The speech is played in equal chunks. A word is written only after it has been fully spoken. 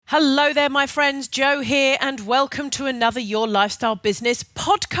Hello there, my friends. Joe here, and welcome to another Your Lifestyle Business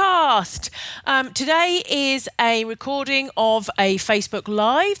podcast. Today is a recording of a Facebook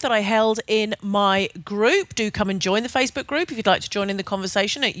Live that I held in my group. Do come and join the Facebook group if you'd like to join in the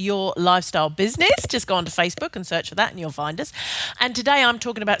conversation at Your Lifestyle Business. Just go onto Facebook and search for that and you'll find us. And today I'm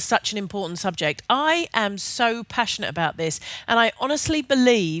talking about such an important subject. I am so passionate about this, and I honestly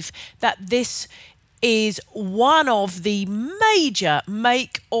believe that this is one of the major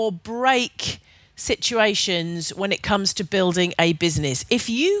make or break situations when it comes to building a business. If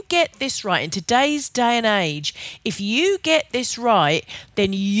you get this right in today's day and age, if you get this right,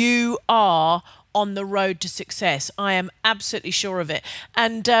 then you are on the road to success. I am absolutely sure of it.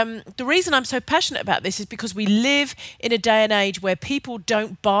 And the reason I'm so passionate about this is because we live in a day and age where people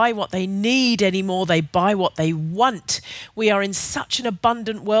don't buy what they need anymore. They buy what they want. We are in such an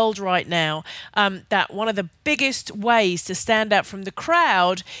abundant world right now that one of the biggest ways to stand out from the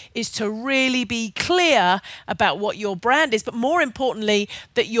crowd is to really be clear about what your brand is, but more importantly,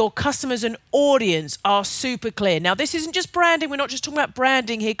 that your customers and audience are super clear. Now, this isn't just branding. We're not just talking about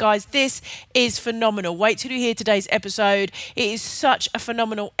branding here, guys. This is phenomenal. Wait till you hear today's episode. It is such a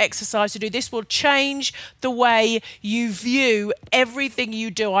phenomenal exercise to do. This will change the way you view everything you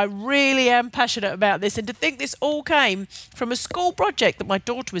do. I really am passionate about this, and to think this all came from a school project that my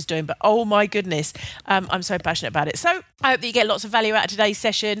daughter was doing, but oh my goodness, I'm so passionate about it. So I hope that you get lots of value out of today's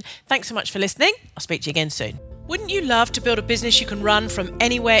session. Thanks so much for listening. I'll speak to you again soon. Wouldn't you love to build a business you can run from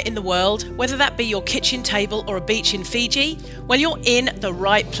anywhere in the world, whether that be your kitchen table or a beach in Fiji? Well, you're in the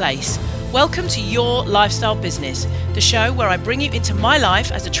right place. Welcome to Your Lifestyle Business, the show where I bring you into my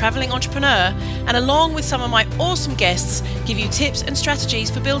life as a traveling entrepreneur and along with some of my awesome guests, give you tips and strategies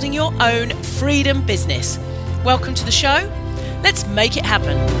for building your own freedom business. Welcome to the show. Let's make it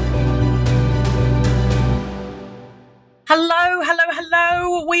happen.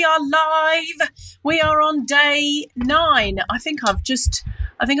 Hello. We are live. We are on day 9. I think I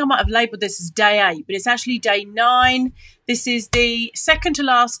might have labelled this as day 8, but it's actually day 9. This is the second to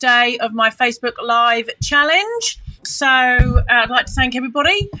last day of my Facebook Live challenge. So I'd like to thank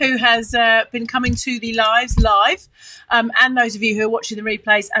everybody who has been coming to the lives live, and those of you who are watching the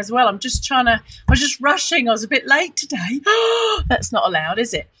replays as well. I was just rushing. I was a bit late today. That's not allowed,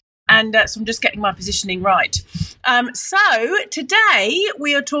 is it? And so I'm just getting my positioning right. So today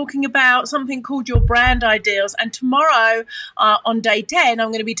we are talking about something called your brand ideals. And tomorrow on day 10, I'm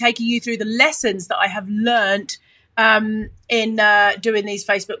going to be taking you through the lessons that I have learned in doing these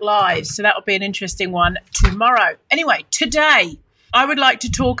Facebook Lives. So that will be an interesting one tomorrow. Anyway, today I would like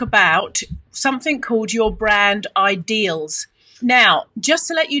to talk about something called your brand ideals. Now, just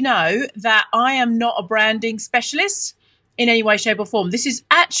to let you know that I am not a branding specialist in any way, shape or form. This has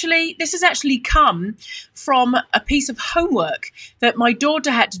actually come from a piece of homework that my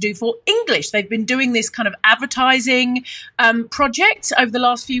daughter had to do for English. They've been doing this kind of advertising project over the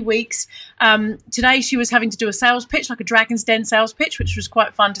last few weeks. Today she was having to do a sales pitch, like a Dragon's Den sales pitch, which was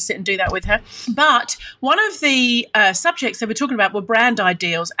quite fun to sit and do that with her. But one of the subjects they were talking about were brand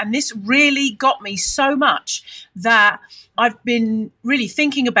ideals. And this really got me so much that I've been really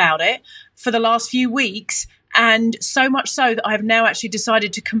thinking about it for the last few weeks. And so much so that I have now actually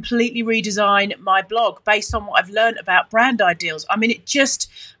decided to completely redesign my blog based on what I've learned about brand ideals. I mean, it just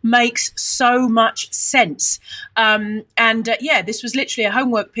makes so much sense. This was literally a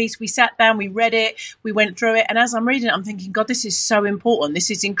homework piece. We sat down, we read it, we went through it. And as I'm reading it, I'm thinking, God, this is so important. This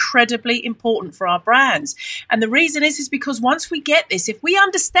is incredibly important for our brands. And the reason is because once we get this, if we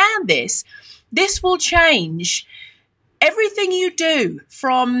understand this, this will change everything you do,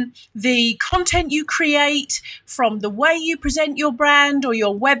 from the content you create, from the way you present your brand or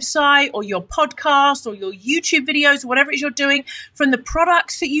your website or your podcast or your YouTube videos, or whatever it is you're doing, from the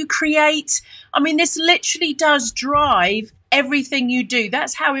products that you create. I mean, this literally does drive everything you do.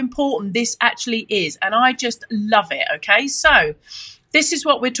 That's how important this actually is. And I just love it. Okay. So this is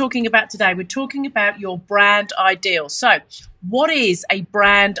what we're talking about today. We're talking about your brand ideal. So what is a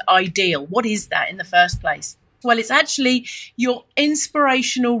brand ideal? What is that in the first place? Well, it's actually your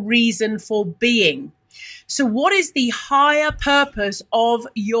inspirational reason for being. So what is the higher purpose of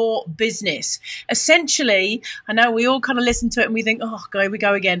your business? Essentially, I know we all kind of listen to it and we think, oh, here we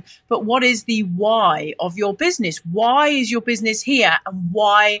go again. But what is the why of your business? Why is your business here? And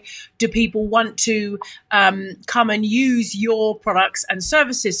why do people want to come and use your products and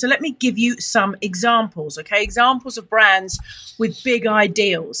services? So let me give you some examples, okay? Examples of brands with big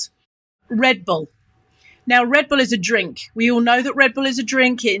ideals. Red Bull. Now, Red Bull is a drink. We all know that Red Bull is a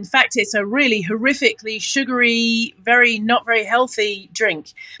drink. In fact, it's a really horrifically sugary, not very healthy drink.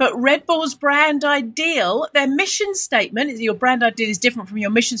 But Red Bull's brand ideal, their mission statement, your brand ideal is different from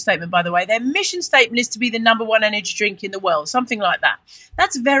your mission statement, by the way. Their mission statement is to be the #1 energy drink in the world, something like that.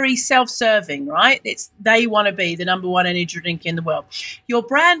 That's very self-serving, right? They want to be the #1 energy drink in the world. Your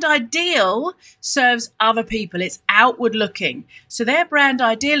brand ideal serves other people. It's outward looking. So their brand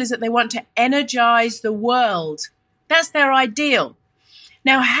ideal is that they want to energize the world. That's their ideal.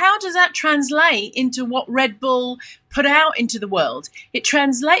 Now, how does that translate into what Red Bull put out into the world? It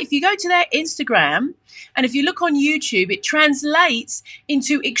translates, if you go to their Instagram and if you look on YouTube, it translates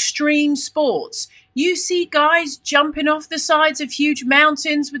into extreme sports. You see guys jumping off the sides of huge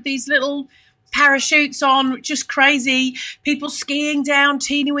mountains with these little parachutes on, just crazy. People skiing down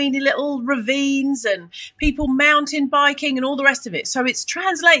teeny weeny little ravines and people mountain biking and all the rest of it. So it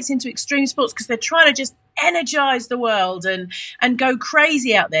translates into extreme sports because they're trying to just energize the world and go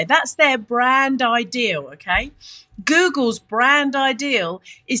crazy out there. That's their brand ideal, okay? Google's brand ideal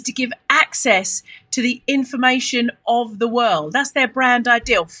is to give access to the information of the world. That's their brand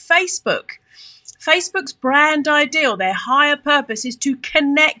ideal. Facebook's brand ideal, their higher purpose is to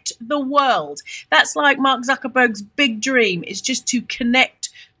connect the world. That's like Mark Zuckerberg's big dream, is just to connect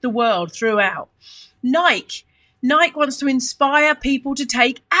the world throughout. Nike wants to inspire people to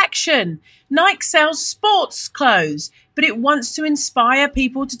take action. Nike sells sports clothes, but it wants to inspire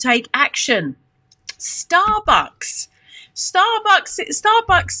people to take action. Starbucks sells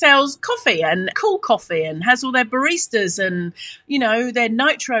coffee and cool coffee and has all their baristas and, their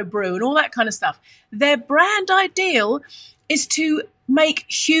nitro brew and all that kind of stuff. Their brand ideal is to make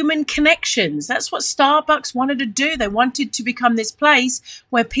human connections. That's what Starbucks wanted to do. They wanted to become this place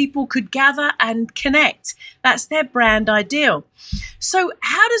where people could gather and connect. That's their brand ideal. So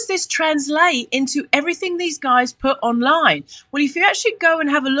how does this translate into everything these guys put online? Well, if you actually go and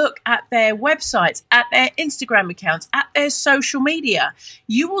have a look at their websites, at their Instagram accounts, at their social media,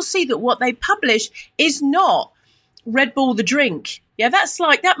 you will see that what they publish is not Red Bull the drink. Yeah,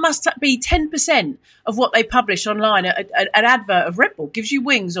 that must be 10% of what they publish online. An advert of Red Bull gives you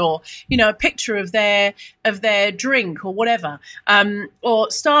wings, or a picture of their drink or whatever, or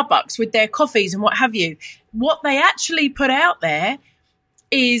Starbucks with their coffees and what have you. What they actually put out there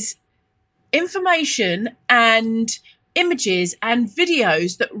is information and images and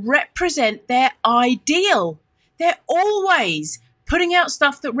videos that represent their ideal. They're always putting out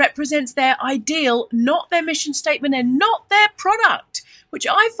stuff that represents their ideal, not their mission statement and not their product, which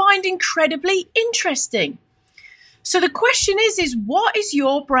I find incredibly interesting. So the question is what is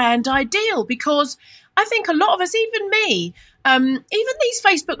your brand ideal? Because I think a lot of us, even me, even these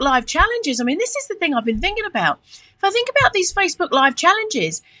Facebook Live challenges, this is the thing I've been thinking about. If I think about these Facebook Live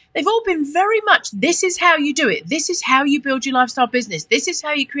challenges, they've all been very much, this is how you do it. This is how you build your lifestyle business. This is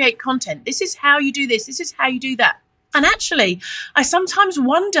how you create content. This is how you do this. This is how you do that. And actually, I sometimes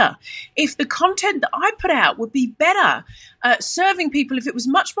wonder if the content that I put out would be better serving people if it was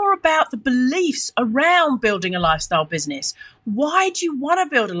much more about the beliefs around building a lifestyle business. Why do you want to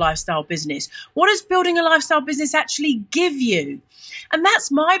build a lifestyle business? What does building a lifestyle business actually give you? And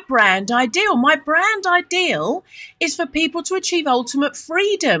that's my brand ideal. My brand ideal is for people to achieve ultimate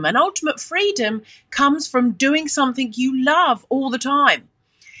freedom. And ultimate freedom comes from doing something you love all the time.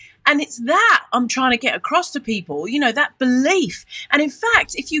 And it's that I'm trying to get across to people, that belief. And in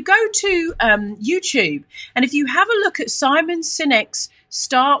fact, if you go to YouTube and if you have a look at Simon Sinek's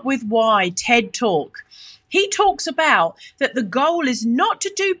Start With Why TED Talk, he talks about that the goal is not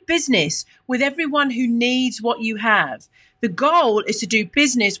to do business with everyone who needs what you have. The goal is to do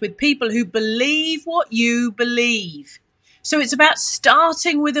business with people who believe what you believe. So it's about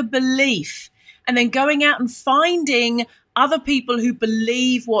starting with a belief and then going out and finding other people who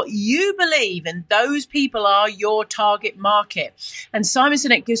believe what you believe, and those people are your target market. And Simon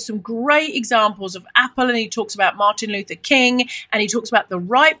Sinek gives some great examples of Apple, and he talks about Martin Luther King, and he talks about the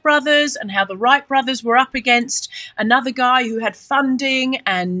Wright brothers and how the Wright brothers were up against another guy who had funding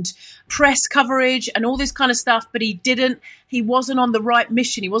and press coverage and all this kind of stuff, but he wasn't on the right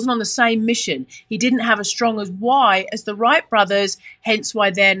mission. He wasn't on the same mission. He didn't have as strong as why as the Wright brothers, hence why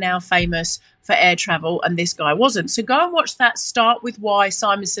they're now famous for air travel, and this guy wasn't. So go and watch that Start With Why,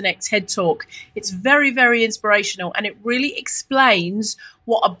 Simon Sinek's TED Talk. It's very, very inspirational, and it really explains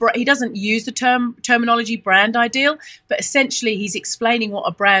he doesn't use the terminology brand ideal, but essentially he's explaining what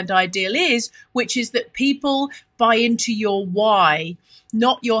a brand ideal is, which is that people buy into your why,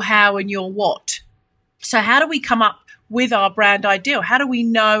 not your how and your what. So how do we come up with our brand ideal? How do we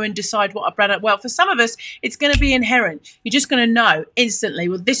know and decide what our brand? Well, for some of us, it's going to be inherent. You're just going to know instantly,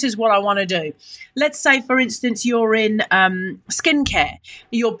 well, this is what I want to do. Let's say, for instance, you're in skincare.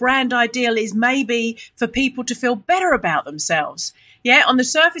 Your brand ideal is maybe for people to feel better about themselves. Yeah, on the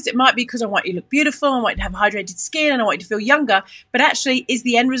surface, it might be because I want you to look beautiful, I want you to have hydrated skin, and I want you to feel younger. But actually, is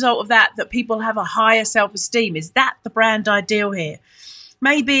the end result of that people have a higher self-esteem? Is that the brand ideal here?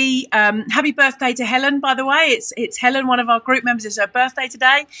 Maybe happy birthday to Helen, by the way. It's Helen, one of our group members. It's her birthday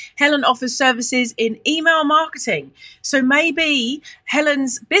today. Helen offers services in email marketing. So maybe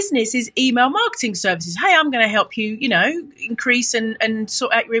Helen's business is email marketing services. Hey, I'm going to help you, increase and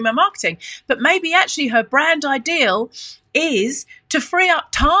sort out your email marketing. But maybe actually her brand ideal is to free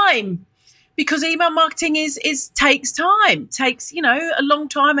up time, because email marketing takes time, takes, a long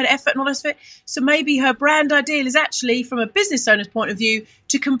time and effort and all this. So maybe her brand ideal is actually, from a business owner's point of view,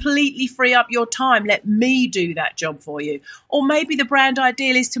 to completely free up your time. Let me do that job for you. Or maybe the brand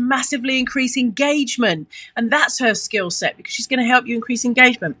ideal is to massively increase engagement. And that's her skill set, because she's going to help you increase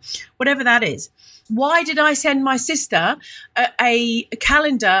engagement, whatever that is. Why did I send my sister a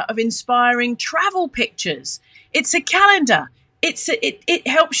calendar of inspiring travel pictures? It's a calendar. It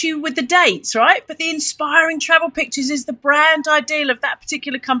helps you with the dates, right? But the inspiring travel pictures is the brand ideal of that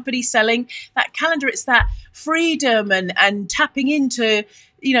particular company selling that calendar. It's that freedom and tapping into,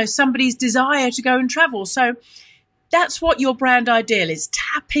 somebody's desire to go and travel. So that's what your brand ideal is,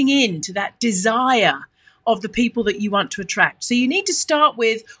 tapping into that desire of the people that you want to attract. So you need to start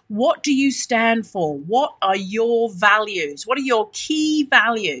with, what do you stand for? What are your values? What are your key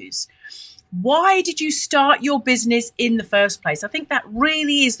values? Why did you start your business in the first place? I think that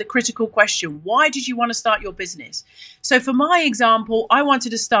really is the critical question. Why did you want to start your business? So for my example, I wanted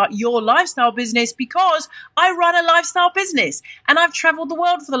to start Your Lifestyle Business because I run a lifestyle business and I've traveled the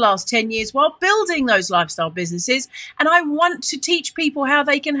world for the last 10 years while building those lifestyle businesses. And I want to teach people how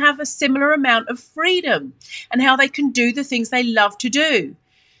they can have a similar amount of freedom and how they can do the things they love to do.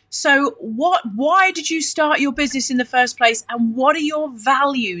 So why did you start your business in the first place? And what are your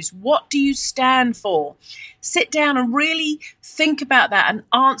values? What do you stand for? Sit down and really think about that and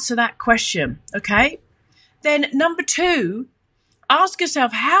answer that question, okay? Then number 2, ask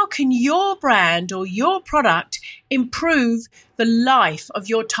yourself, how can your brand or your product improve the life of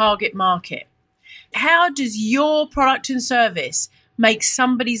your target market? How does your product and service make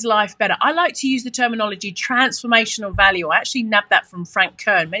somebody's life better? I like to use the terminology transformational value. I actually nabbed that from Frank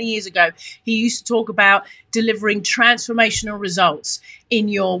Kern many years ago. He used to talk about delivering transformational results in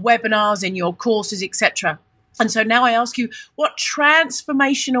your webinars, in your courses, etc. And so now I ask you, what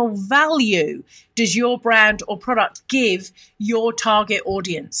transformational value does your brand or product give your target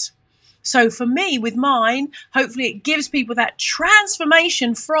audience? So for me, with mine, hopefully it gives people that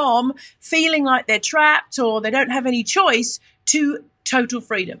transformation from feeling like they're trapped or they don't have any choice to total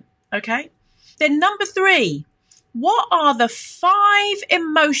freedom. Okay. Then number 3, what are the 5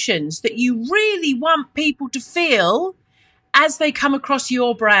 emotions that you really want people to feel as they come across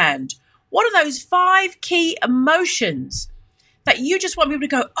your brand? What are those 5 key emotions that you just want people to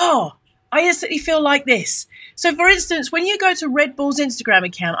go, oh, I instantly feel like this? So, for instance, when you go to Red Bull's Instagram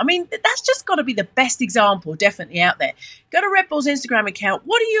account, I mean, that's just got to be the best example definitely out there. Go to Red Bull's Instagram account.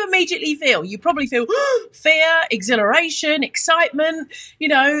 What do you immediately feel? You probably feel fear, exhilaration, excitement,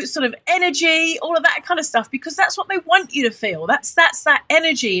 sort of energy, all of that kind of stuff, because that's what they want you to feel. That's that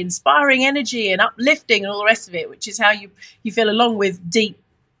energy, inspiring energy and uplifting and all the rest of it, which is how you feel, along with deep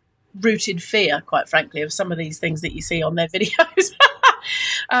rooted fear, quite frankly, of some of these things that you see on their videos.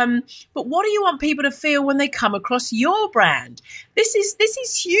 But what do you want people to feel when they come across your brand? This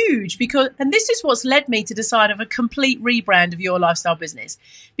is huge, and this is what's led me to decide of a complete rebrand of Your Lifestyle Business.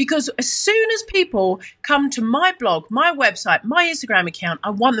 Because as soon as people come to my blog, my website, my Instagram account, I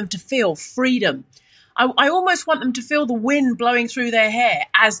want them to feel freedom. I almost want them to feel the wind blowing through their hair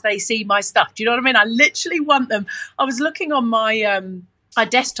as they see my stuff. Do you know what I mean? I literally want them. I was looking on my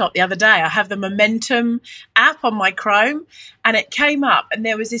desktop the other day. I have the Momentum app on my Chrome, and it came up and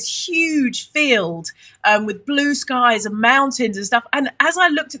there was this huge field with blue skies and mountains and stuff. And as I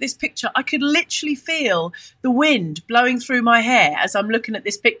looked at this picture, I could literally feel the wind blowing through my hair as I'm looking at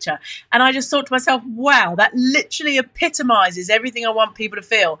this picture. And I just thought to myself, wow, that literally epitomizes everything I want people to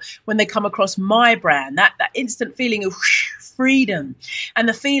feel when they come across my brand. That instant feeling of freedom and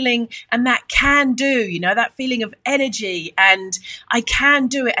the feeling and that can do, that feeling of energy, and I can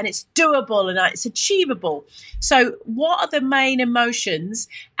do it and it's doable and it's achievable. So what are the main emotions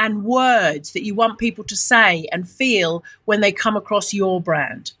and words that you want people to say and feel when they come across your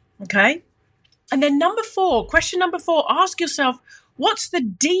brand? Okay. And then question number 4, ask yourself, what's the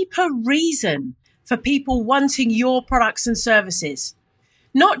deeper reason for people wanting your products and services.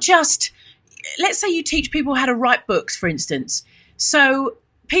 Not just, let's say you teach people how to write books, for instance. So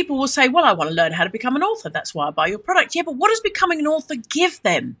people will say, well, I want to learn how to become an author. That's why I buy your product. Yeah, but what does becoming an author give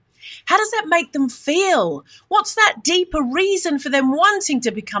them? How does that make them feel? What's that deeper reason for them wanting to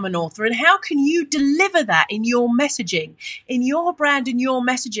become an author? And how can you deliver that in your messaging, in your brand, in your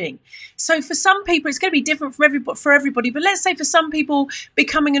messaging? So for some people, it's going to be different for everybody. But let's say for some people,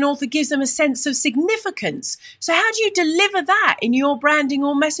 becoming an author gives them a sense of significance. So how do you deliver that in your branding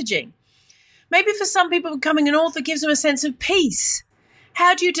or messaging? Maybe for some people, becoming an author gives them a sense of peace.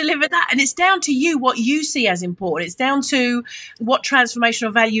 How do you deliver that? And it's down to you what you see as important. It's down to what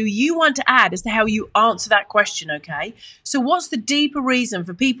transformational value you want to add as to how you answer that question, okay? So what's the deeper reason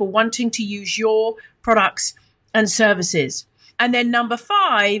for people wanting to use your products and services? And then number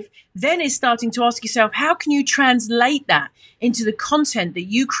 5, then is starting to ask yourself, how can you translate that into the content that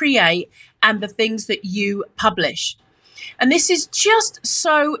you create and the things that you publish? And this is just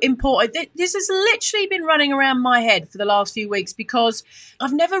so important. This has literally been running around my head for the last few weeks because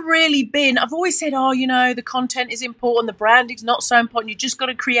I've always said, the content is important. The branding's not so important. You just got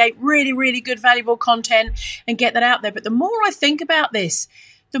to create really, really good, valuable content and get that out there. But the more I think about this,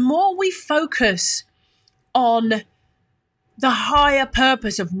 the more we focus on the higher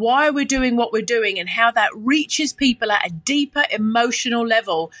purpose of why we're doing what we're doing and how that reaches people at a deeper emotional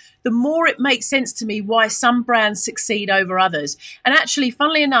level, the more it makes sense to me why some brands succeed over others. And actually,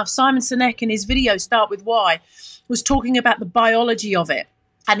 funnily enough, Simon Sinek in his video Start With Why was talking about the biology of it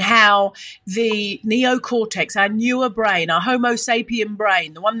and how the neocortex, our newer brain, our Homo sapien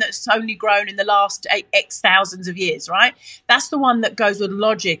brain, the one that's only grown in the last X thousands of years, right? That's the one that goes with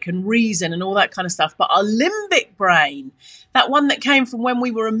logic and reason and all that kind of stuff. But our limbic brain, that one that came from when we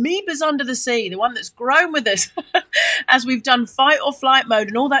were amoebas under the sea, the one that's grown with us as we've done fight or flight mode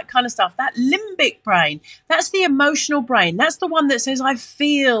and all that kind of stuff, that limbic brain, that's the emotional brain. That's the one that says, I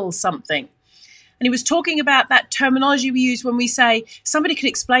feel something. And he was talking about that terminology we use when we say somebody could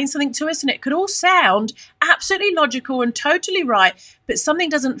explain something to us and it could all sound absolutely logical and totally right, but something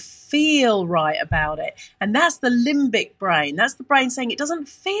doesn't feel right about it. And that's the limbic brain. That's the brain saying it doesn't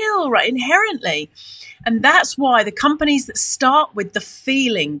feel right inherently. And that's why the companies that start with the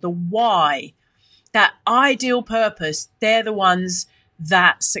feeling, the why, that ideal purpose, they're the ones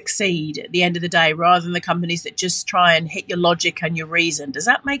that succeed at the end of the day, rather than the companies that just try and hit your logic and your reason. Does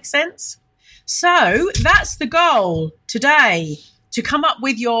that make sense? So that's the goal today, to come up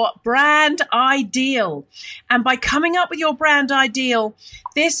with your brand ideal. And by coming up with your brand ideal,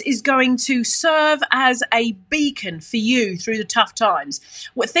 this is going to serve as a beacon for you through the tough times.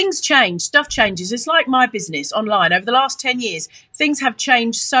 When things change, stuff changes. It's like my business online. Over the last 10 years, things have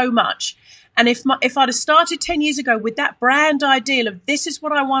changed so much. And if I'd have started 10 years ago with that brand ideal of this is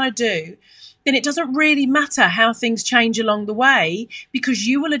what I want to do, then it doesn't really matter how things change along the way, because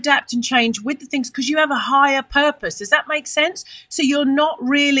you will adapt and change with the things because you have a higher purpose. Does that make sense? So you're not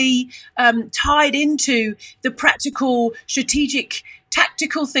really tied into the practical, strategic,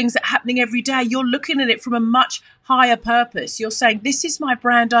 tactical things that are happening every day. You're looking at it from a much higher purpose. You're saying, this is my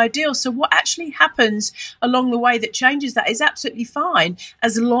brand ideal. So what actually happens along the way that changes that is absolutely fine,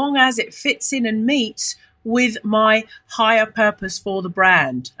 as long as it fits in and meets with my higher purpose for the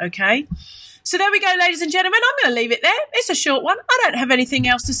brand. Okay. So there we go, ladies and gentlemen. I'm going to leave it there. It's a short one. I don't have anything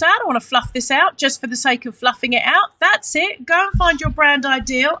else to say. I don't want to fluff this out just for the sake of fluffing it out. That's it. Go and find your brand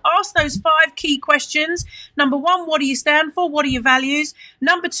ideal. Ask those 5 key questions. Number 1, what do you stand for? What are your values?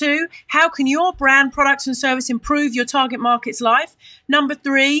 Number 2, how can your brand, products and service improve your target market's life? Number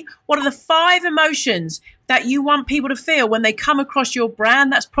 3, what are the 5 emotions that you want people to feel when they come across your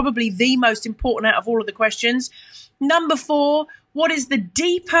brand? That's probably the most important out of all of the questions. Number 4, what is the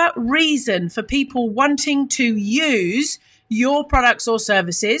deeper reason for people wanting to use your products or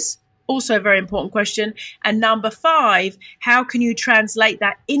services? Also a very important question. And number 5, how can you translate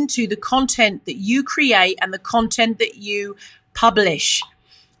that into the content that you create and the content that you publish?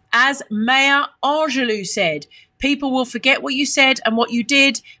 As Maya Angelou said, people will forget what you said and what you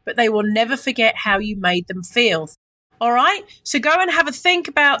did, but they will never forget how you made them feel. All right, so go and have a think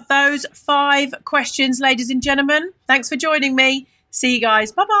about those 5 questions, ladies and gentlemen. Thanks for joining me. See you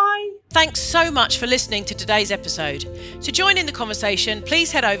guys. Bye-bye. Thanks so much for listening to today's episode. To join in the conversation,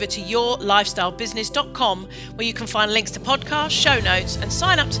 please head over to yourlifestylebusiness.com, where you can find links to podcasts, show notes, and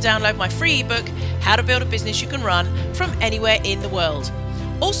sign up to download my free ebook, How to Build a Business You Can Run from Anywhere in the World.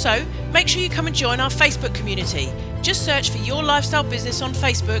 Also, make sure you come and join our Facebook community. Just search for Your Lifestyle Business on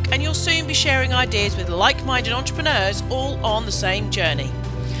Facebook and you'll soon be sharing ideas with like-minded entrepreneurs all on the same journey.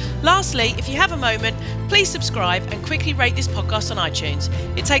 Lastly, if you have a moment, please subscribe and quickly rate this podcast on iTunes.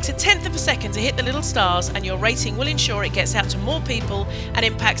 It takes 1/10 of a second to hit the little stars, and your rating will ensure it gets out to more people and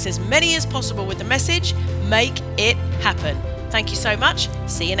impacts as many as possible with the message, Make It Happen. Thank you so much.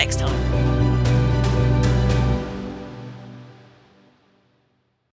 See you next time.